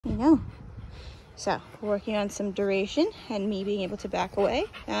You know. So, working on some duration and me being able to back away.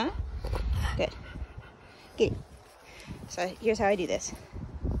 Huh? Good. Get it. So, here's how I do this.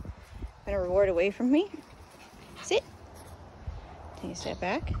 I'm going to reward away from me. Sit. Take a step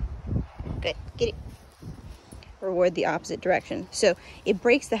back. Good. Get it. Reward the opposite direction. So, it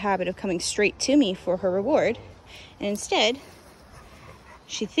breaks the habit of coming straight to me for her reward. And instead,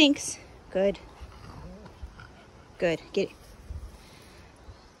 she thinks, good. Good. Get it.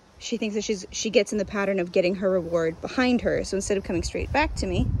 She thinks that she gets in the pattern of getting her reward behind her. So instead of coming straight back to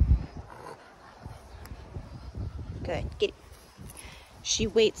me, good, get it. She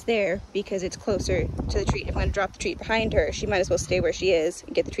waits there because it's closer to the treat. If I'm going to drop the treat behind her, she might as well stay where she is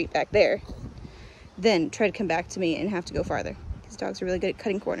and get the treat back there. Then try to come back to me and have to go farther. These dogs are really good at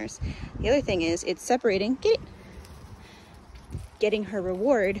cutting corners. The other thing is it's separating, get it, getting her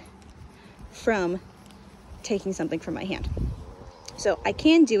reward from taking something from my hand. So I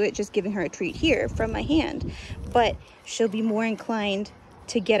can do it just giving her a treat here from my hand, but she'll be more inclined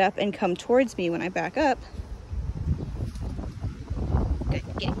to get up and come towards me when I back up. Good,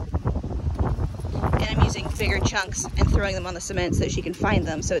 get it. And I'm using bigger chunks and throwing them on the cement so that she can find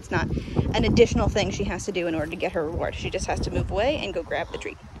them, so it's not an additional thing she has to do in order to get her reward. She just has to move away and go grab the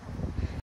treat.